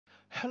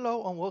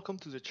Hello and welcome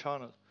to the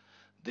channel.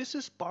 This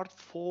is part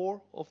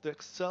 4 of the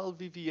Excel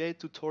VBA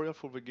tutorial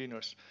for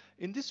beginners.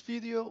 In this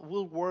video,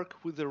 we'll work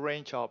with the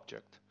range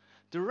object.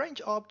 The range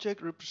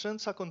object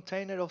represents a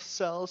container of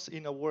cells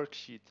in a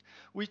worksheet,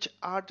 which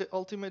are the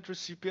ultimate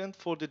recipient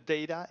for the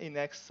data in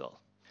Excel.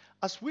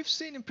 As we've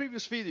seen in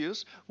previous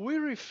videos, we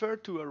refer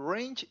to a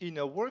range in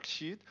a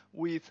worksheet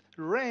with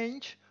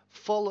range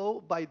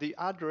followed by the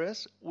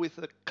address with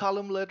the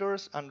column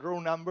letters and row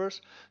numbers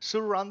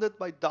surrounded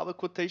by double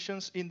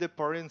quotations in the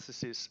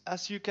parentheses,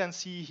 as you can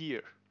see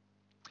here.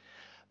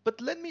 But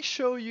let me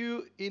show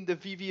you in the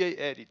VBA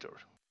editor.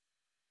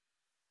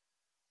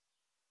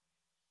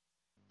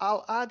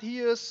 I'll add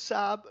here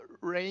sub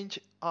range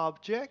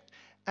object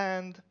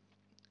and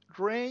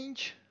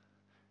range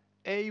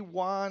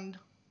A1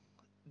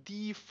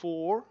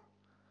 D4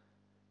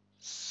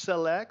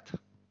 select,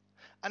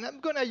 and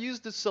I'm gonna use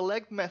the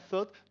select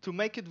method to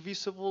make it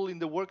visible in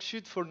the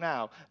worksheet for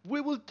now.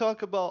 We will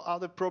talk about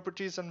other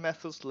properties and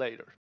methods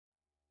later.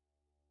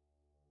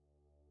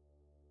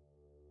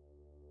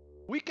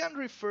 We can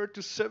refer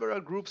to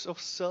several groups of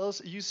cells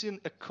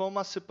using a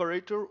comma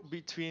separator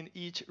between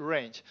each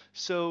range.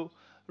 So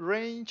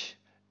range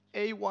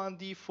A1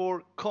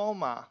 D4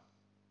 comma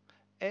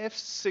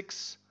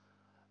F6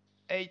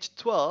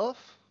 H12,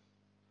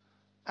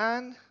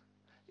 and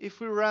if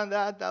we run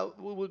that,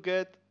 we will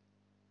get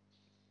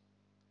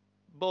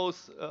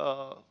both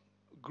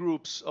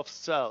groups of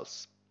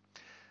cells.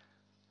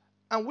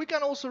 And we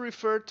can also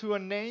refer to a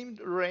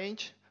named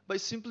range by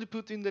simply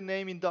putting the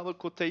name in double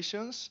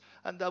quotations,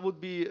 and that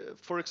would be,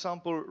 for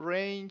example,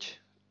 range,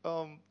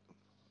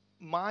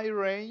 my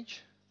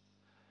range,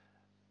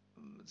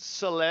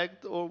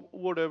 select, or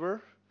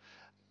whatever.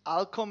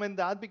 I'll comment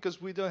that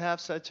because we don't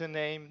have such a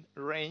named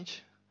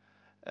range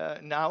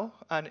now,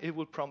 and it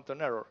will prompt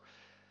an error.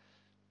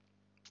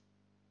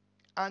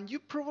 And you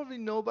probably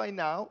know by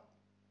now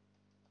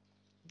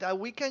that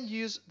we can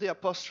use the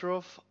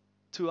apostrophe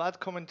to add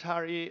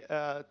commentary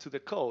to the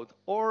code,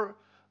 or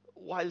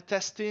while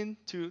testing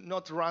to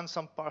not run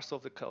some parts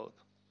of the code.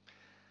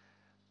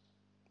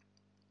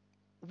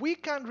 We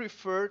can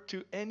refer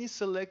to any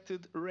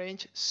selected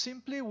range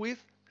simply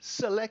with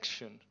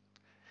selection.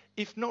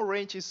 If no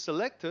range is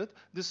selected,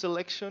 the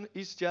selection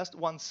is just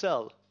one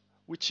cell,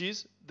 which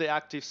is the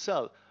active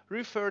cell,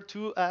 referred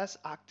to as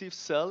active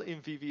cell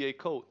in VBA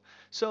code.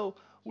 So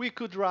we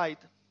could write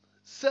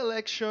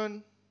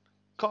selection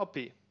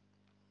copy.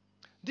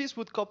 This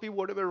would copy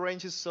whatever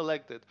range is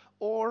selected,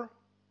 or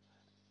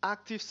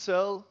active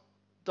cell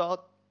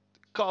dot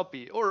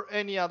copy, or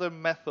any other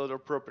method or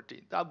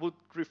property that would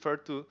refer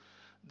to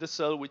the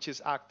cell which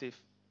is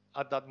active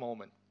at that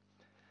moment.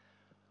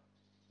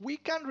 We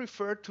can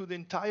refer to the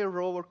entire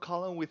row or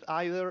column with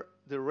either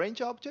the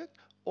range object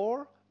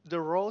or the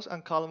rows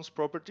and columns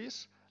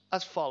properties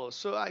as follows.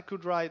 So I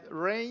could write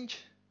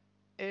range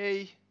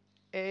A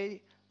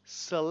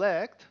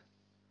select,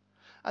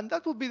 and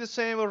that would be the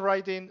same as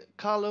writing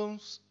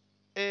columns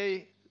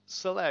A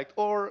select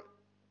or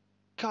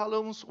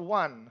columns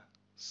 1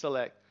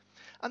 select.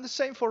 And the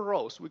same for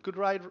rows. We could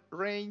write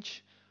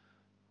range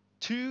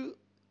 2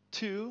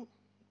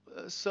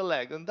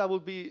 select, and that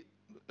would be,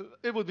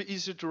 it would be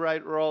easier to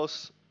write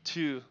rows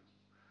 2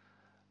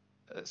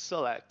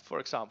 select, for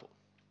example.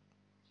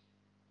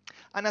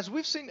 And as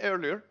we've seen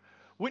earlier,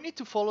 we need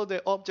to follow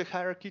the object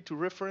hierarchy to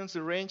reference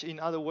the range in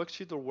other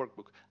worksheet or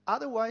workbook.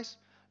 Otherwise,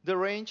 the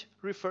range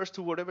refers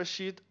to whatever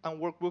sheet and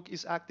workbook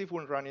is active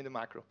when running the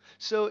macro.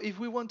 So if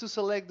we want to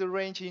select the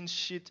range in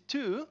sheet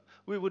 2,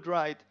 we would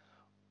write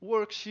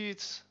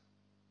worksheets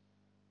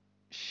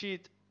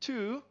sheet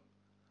 2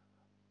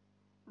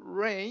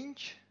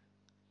 range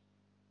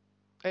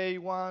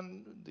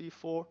A1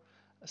 D4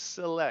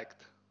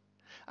 select.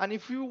 And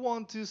if we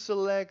want to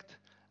select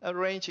a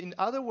range in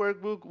other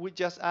workbook, we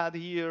just add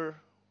here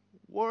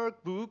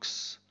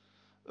workbooks,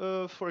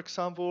 for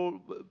example,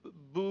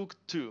 book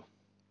 2.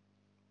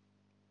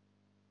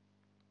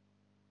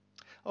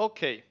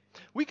 Okay,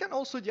 we can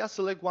also just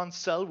select one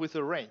cell with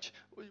a range.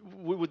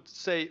 We would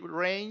say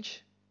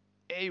range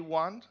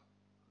A1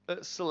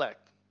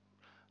 select,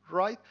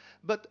 right?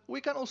 But we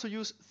can also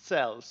use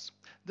cells.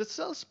 The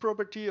cells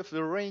property of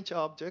the range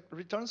object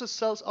returns a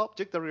cells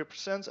object that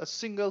represents a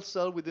single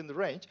cell within the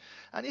range,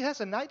 and it has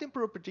an item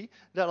property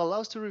that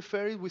allows to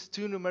refer it with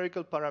two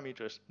numerical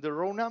parameters, the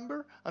row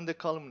number and the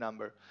column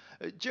number.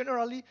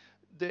 Generally,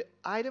 the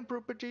item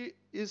property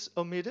is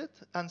omitted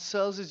and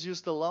cells is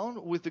used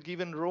alone with the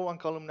given row and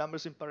column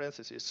numbers in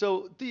parentheses.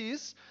 So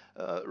this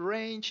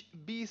range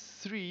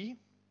B3,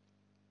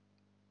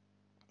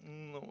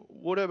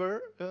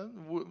 whatever,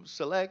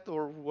 select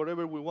or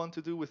whatever we want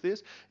to do with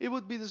this, it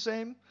would be the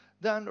same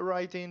than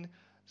writing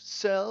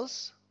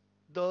cells.item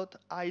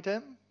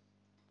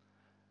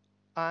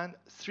and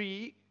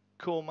 3,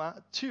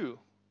 2.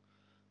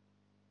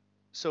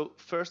 So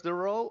first the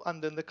row and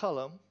then the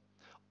column,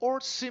 or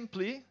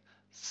simply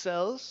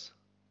cells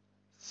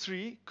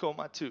 3,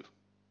 2.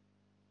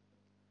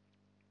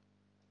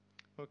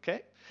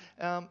 Okay.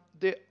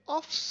 The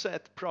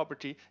offset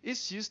property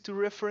is used to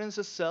reference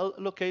a cell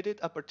located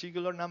a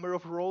particular number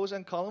of rows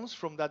and columns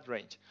from that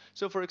range.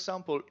 So for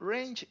example,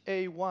 range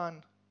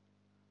A1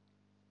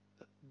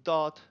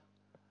 dot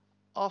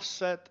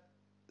offset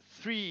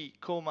 3,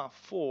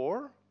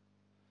 4,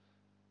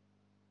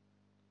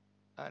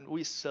 and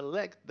we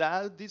select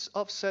that. This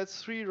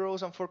offsets 3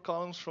 rows and 4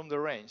 columns from the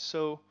range.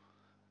 So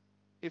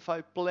if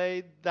I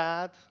play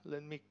that,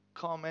 let me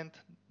comment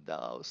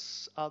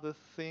those other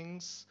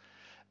things.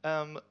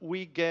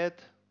 We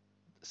get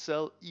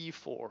cell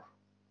E4.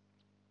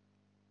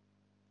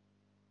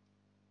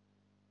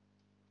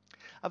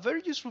 A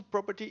very useful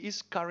property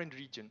is current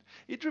region.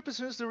 It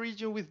represents the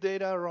region with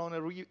data around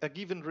a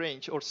given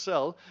range or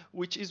cell,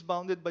 which is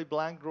bounded by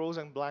blank rows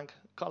and blank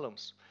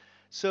columns.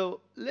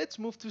 So let's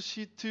move to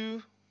sheet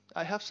 2.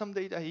 I have some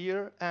data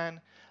here, and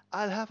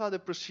I'll have other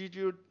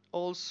procedure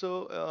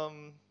also.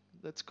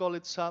 Let's call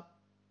it sub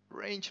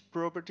range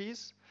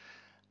properties.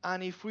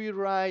 And if we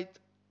write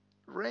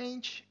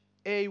range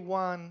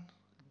A1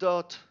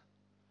 dot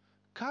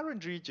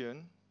current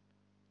region,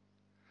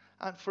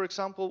 and for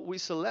example, we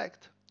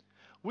select,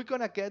 we're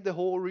going to get the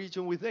whole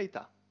region with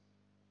data.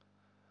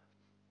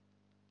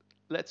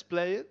 Let's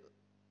play it.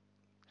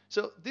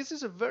 So this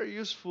is a very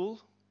useful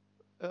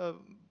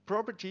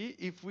property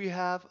if we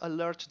have a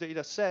large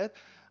data set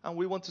and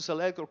we want to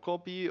select or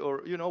copy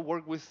or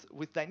work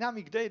with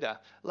dynamic data.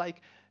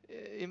 Like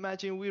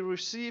imagine we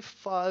receive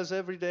files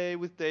every day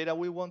with data.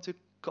 We want to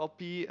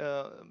copy.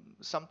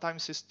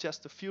 Sometimes it's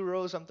just a few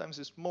rows, sometimes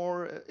it's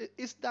more.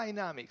 It's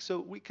dynamic, so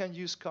we can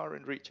use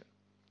current region.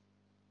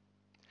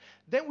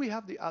 Then we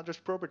have the address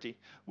property,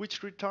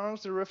 which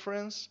returns the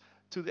reference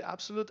to the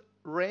absolute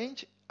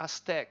range as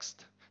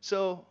text.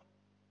 So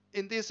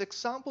in this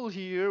example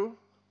here,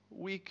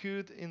 we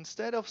could,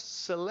 instead of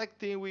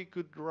selecting, we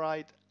could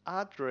write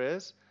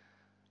address.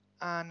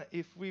 And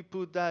if we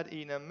put that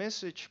in a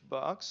message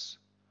box,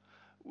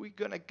 we're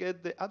going to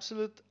get the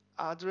absolute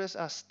address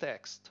as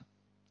text.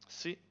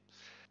 See?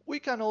 We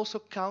can also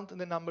count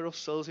the number of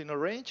cells in a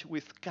range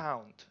with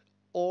count,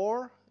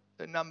 or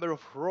the number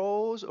of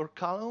rows or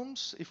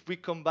columns if we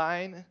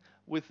combine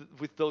with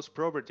those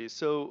properties.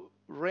 So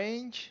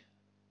range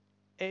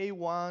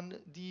A1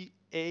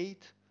 D8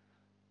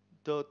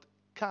 dot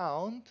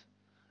count,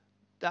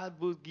 that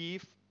would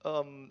give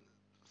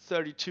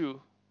 32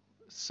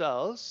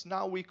 cells.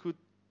 Now we could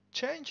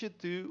change it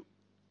to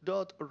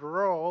dot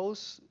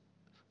rows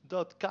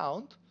dot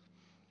count,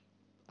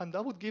 and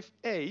that would give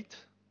 8,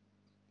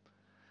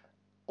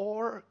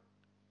 or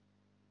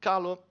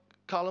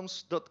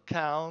columns dot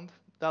count,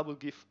 that will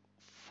give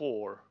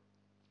 4.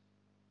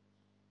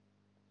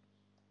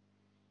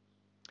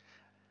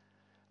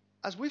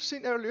 As we've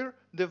seen earlier,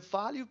 the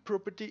value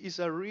property is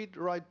a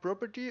read-write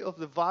property of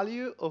the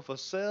value of a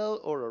cell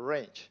or a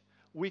range.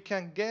 We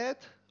can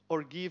get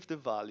or give the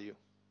value.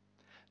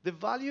 The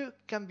value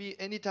can be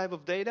any type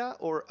of data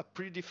or a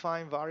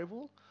predefined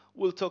variable.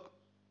 We'll talk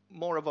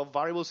more about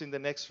variables in the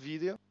next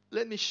video.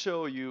 Let me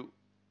show you.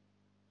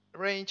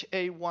 Range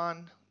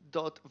A1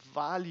 dot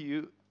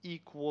value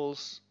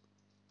equals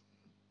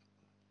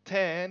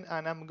 10,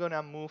 and I'm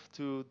gonna move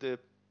to the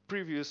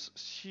previous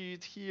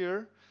sheet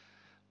here.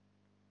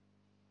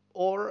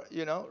 Or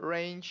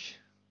range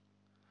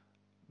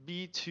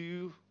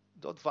B2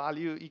 dot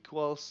value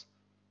equals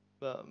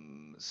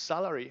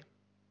salary.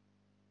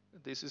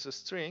 This is a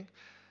string,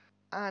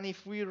 and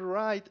if we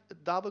write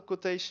double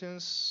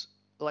quotations,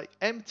 like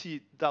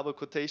empty double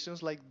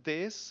quotations like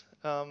this,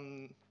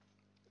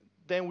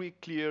 then we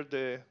clear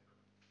the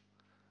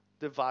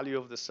value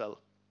of the cell.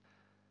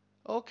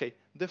 Okay,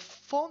 the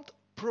font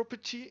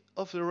property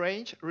of the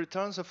range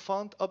returns a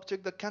font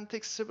object that can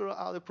take several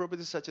other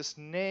properties such as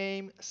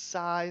name,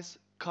 size,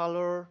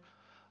 color,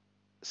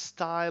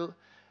 style.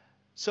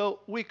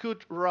 So we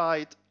could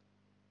write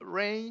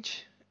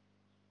range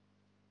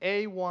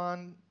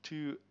A1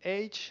 to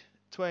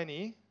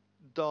H20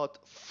 dot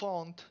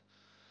font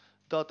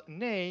dot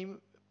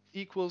name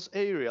equals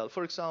Arial,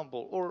 for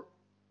example,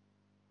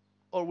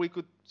 or we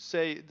could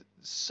say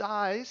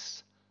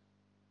size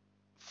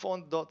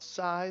font dot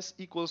size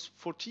equals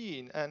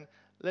 14, and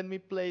let me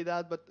play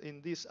that, but in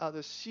this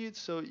other sheet.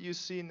 So you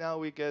see now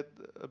we get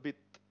a bit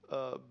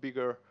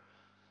bigger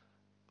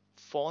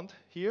font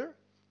here.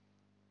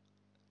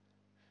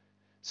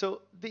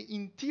 So the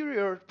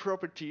interior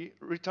property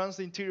returns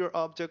the interior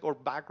object or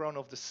background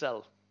of the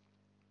cell.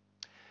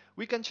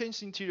 We can change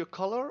the interior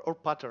color or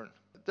pattern.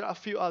 There are a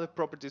few other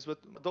properties, but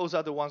those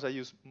are the ones I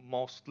use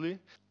mostly.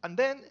 And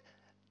then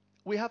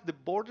we have the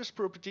borders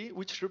property,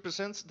 which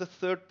represents the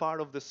third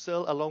part of the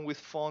cell along with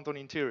font on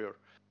interior.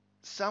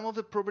 Some of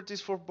the properties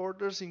for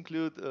borders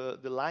include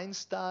the line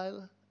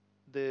style,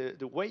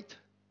 the weight,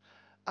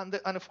 and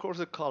of course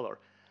the color.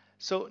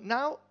 So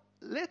now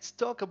let's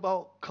talk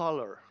about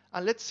color,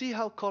 and let's see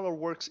how color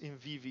works in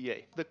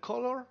VBA. The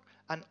color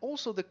and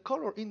also the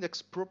color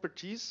index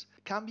properties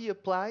can be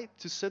applied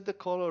to set the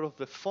color of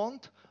the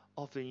font,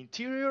 of the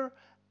interior,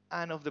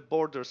 and of the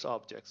borders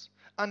objects,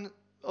 and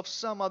of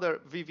some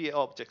other VBA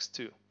objects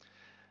too.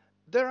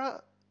 There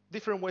are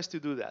different ways to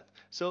do that.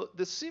 So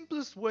the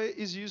simplest way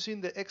is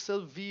using the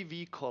Excel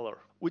VB color,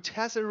 which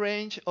has a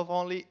range of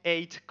only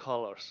 8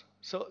 colors.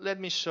 So let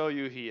me show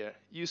you here.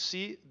 You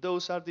see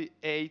those are the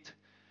 8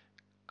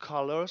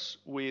 colors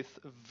with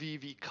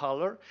VB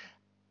color.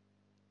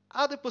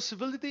 Other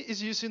possibility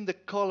is using the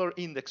color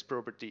index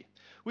property,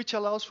 which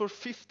allows for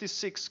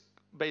 56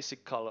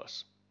 basic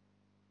colors,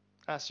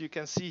 as you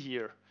can see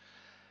here.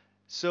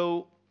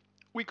 So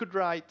we could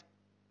write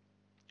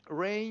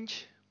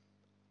range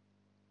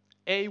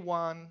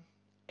A1,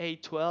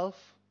 A12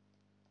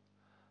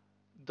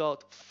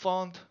 dot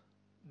font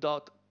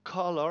dot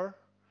color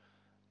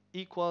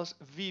equals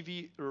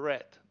VB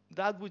red.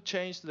 That would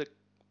change the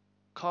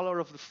color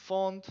of the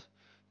font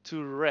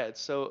to red.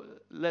 So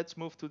let's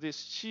move to this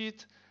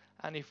sheet,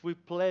 and if we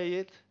play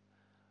it,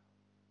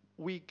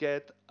 we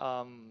get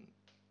now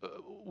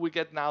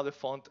the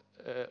font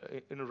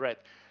in red.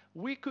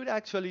 We could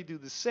actually do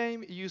the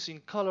same using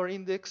color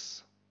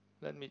index.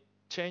 Let me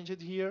change it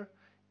here.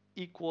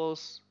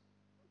 Equals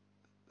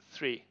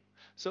 3.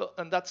 So,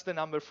 and that's the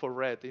number for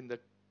red in the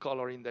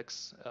color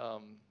index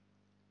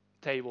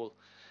table.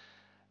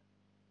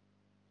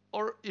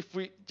 Or if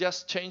we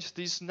just change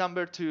this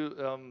number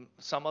to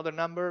some other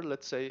number,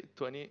 let's say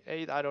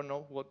 28, I don't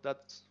know what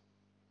that's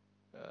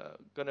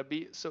gonna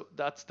be. So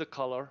that's the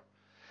color.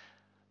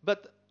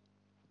 But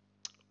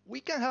we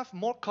can have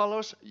more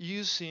colors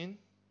using,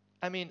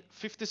 I mean,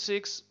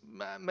 56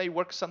 may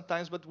work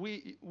sometimes, but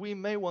we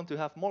may want to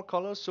have more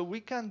colors, so we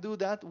can do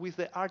that with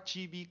the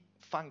RGB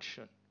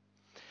function,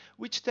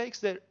 which takes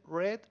the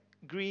red,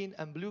 green,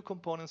 and blue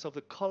components of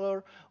the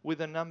color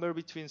with a number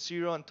between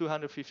 0 and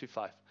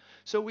 255.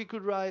 So we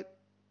could write,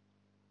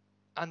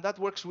 and that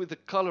works with the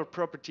color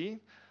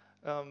property,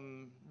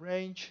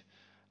 range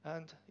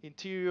and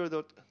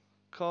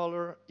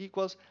interior.color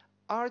equals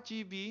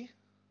RGB,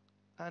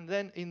 and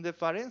then in the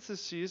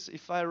parentheses,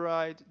 if I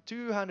write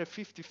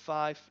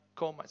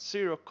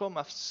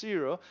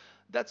 255,0,0,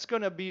 that's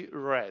going to be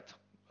red,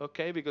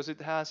 okay, because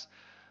it has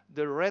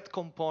the red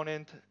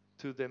component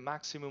to the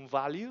maximum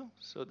value,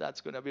 so that's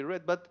going to be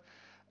red. But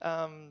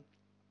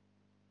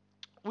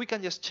we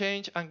can just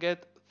change and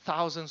get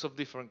thousands of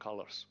different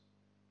colors.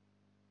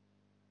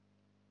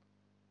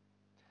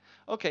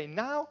 Okay,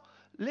 now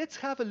let's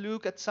have a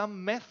look at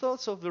some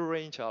methods of the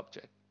range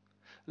object.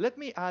 Let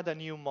me add a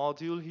new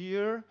module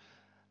here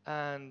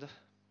and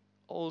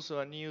also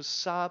a new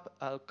sub.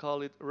 I'll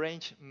call it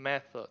range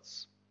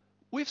methods.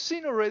 We've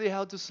seen already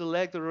how to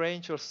select a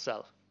range or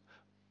cell.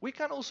 We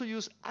can also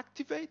use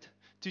activate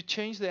to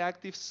change the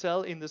active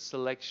cell in the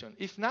selection.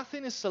 If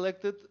nothing is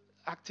selected,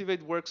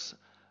 activate works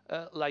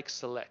like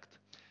select.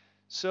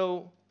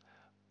 So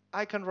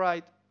I can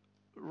write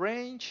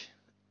range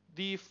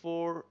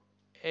d4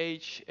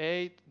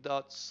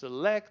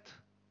 h8.select,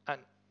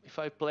 and if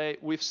I play,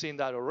 we've seen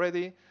that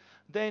already.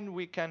 Then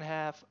we can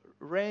have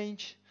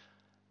range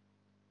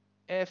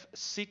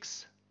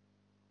f6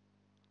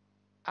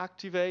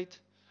 activate,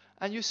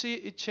 and you see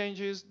it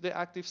changes the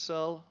active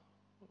cell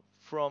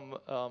from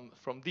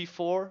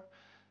d4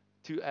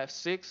 to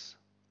f6.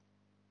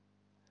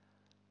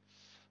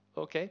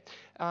 Okay.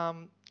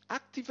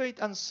 Activate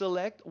and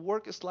select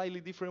work slightly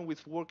different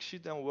with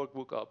worksheet and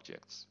workbook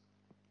objects.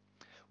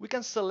 We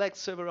can select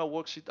several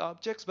worksheet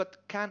objects,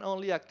 but can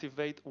only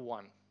activate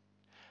one.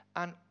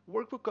 And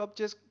workbook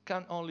objects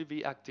can only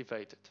be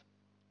activated.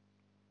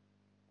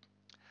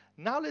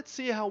 Now let's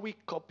see how we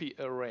copy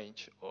a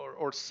range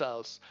or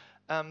cells.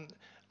 And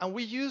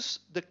we use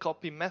the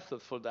copy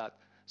method for that.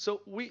 So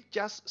we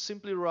just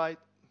simply write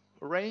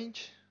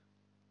range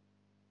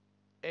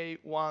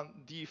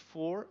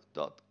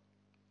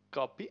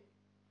a1d4.copy.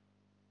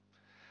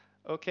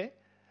 Okay,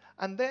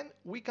 and then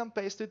we can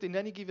paste it in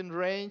any given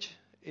range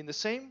in the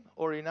same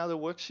or in other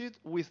worksheet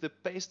with the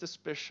paste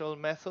special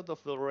method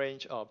of the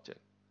range object.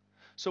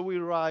 So we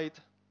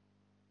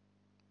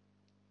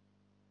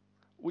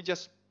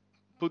just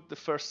put the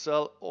first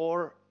cell,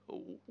 or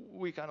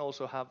we can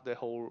also have the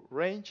whole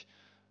range,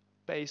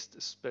 paste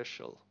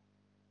special.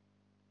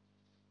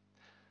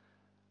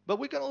 But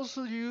we can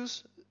also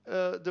use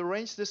the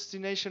range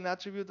destination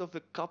attribute of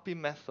the copy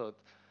method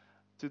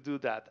to do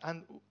that.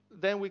 And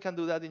then we can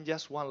do that in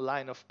just one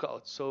line of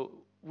code.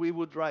 So we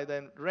would write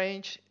then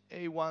range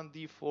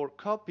a1d4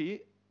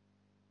 copy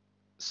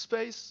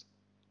space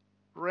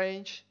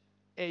range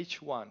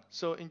h1.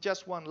 So in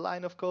just one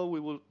line of code, we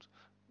will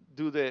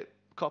do the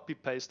copy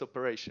paste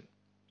operation.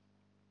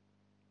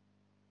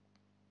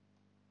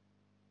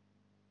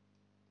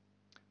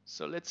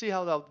 So let's see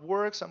how that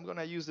works. I'm going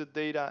to use the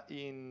data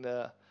in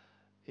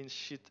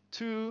sheet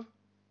 2,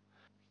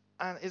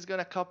 and it's going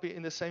to copy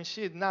in the same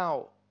sheet.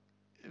 Now,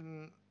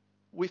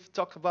 we've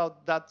talked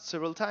about that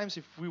several times.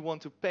 If we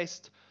want to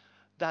paste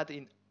that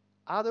in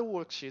other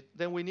worksheet,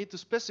 then we need to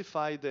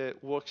specify the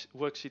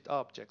worksheet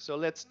object. So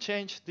let's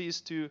change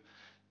this to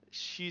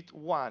sheet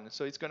 1.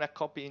 So it's going to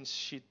copy in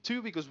sheet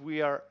 2 because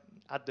we are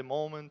at the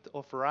moment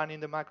of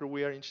running the macro,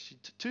 we are in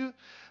sheet 2.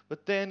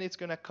 But then it's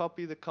going to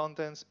copy the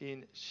contents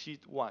in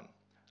sheet 1.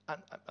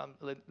 And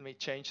let me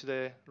change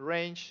the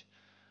range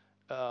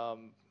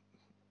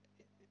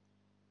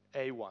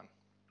A1.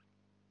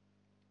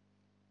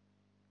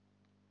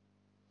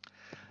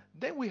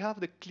 Then we have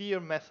the clear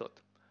method,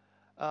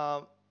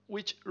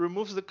 which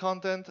removes the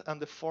content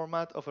and the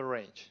format of a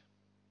range.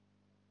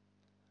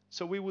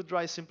 So we would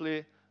write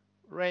simply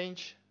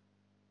range,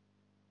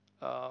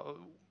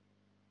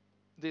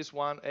 this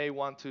one,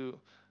 A1 to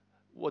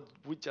what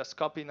we just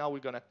copied, now we're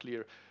going to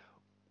clear.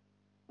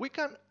 We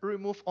can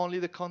remove only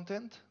the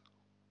content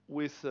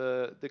with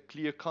the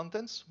clear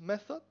contents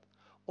method,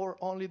 or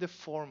only the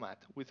format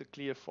with the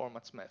clear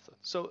formats method.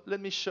 So let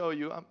me show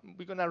you.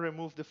 We're going to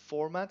remove the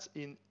formats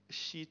in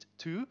sheet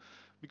 2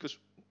 because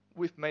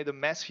we've made a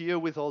mess here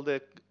with all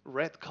the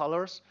red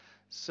colors.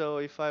 So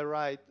if I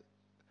write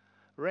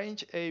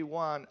range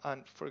A1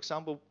 and, for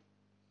example,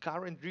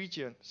 current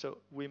region, so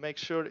we make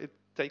sure it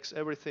takes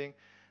everything,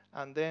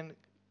 and then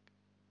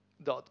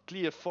dot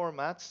clear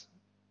formats,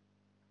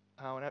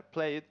 when I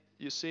play it,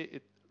 you see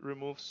it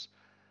removes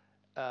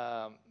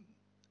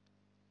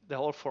the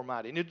whole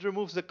formatting. It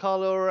removes the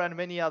color and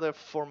many other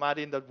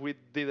formatting that we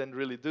didn't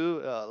really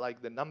do,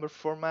 like the number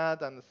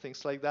format and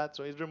things like that.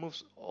 So it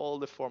removes all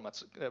the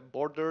formats,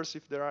 borders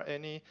if there are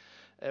any,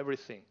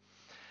 everything.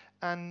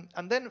 And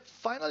then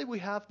finally we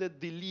have the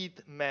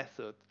delete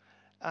method.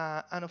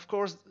 And of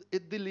course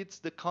it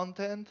deletes the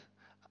content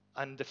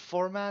and the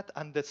format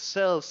and the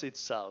cells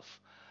itself.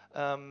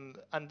 And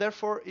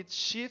therefore it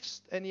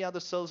shifts any other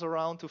cells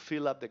around to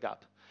fill up the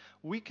gap.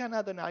 We can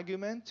add an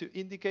argument to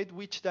indicate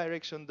which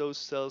direction those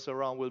cells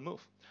around will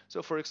move.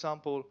 So for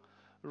example,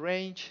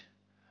 range,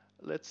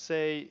 let's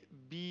say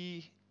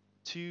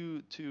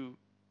B2 to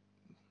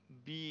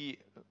B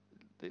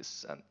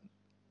this, and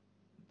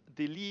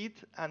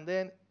delete, and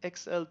then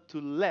XL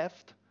to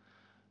left.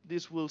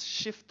 This will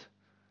shift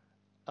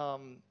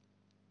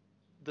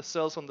the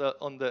cells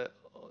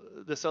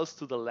the cells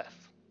to the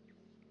left,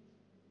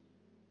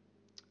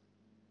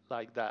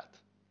 like that.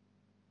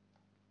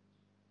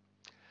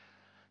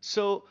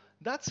 So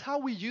that's how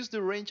we use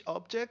the range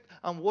object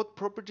and what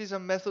properties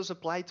and methods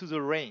apply to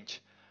the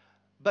range.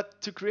 But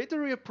to create a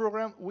real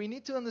program, we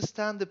need to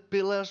understand the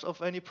pillars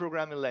of any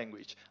programming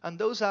language. And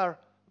those are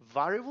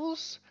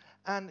variables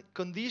and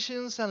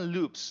conditions and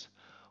loops.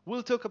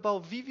 We'll talk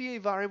about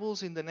VBA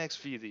variables in the next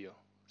video.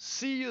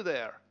 See you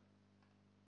there.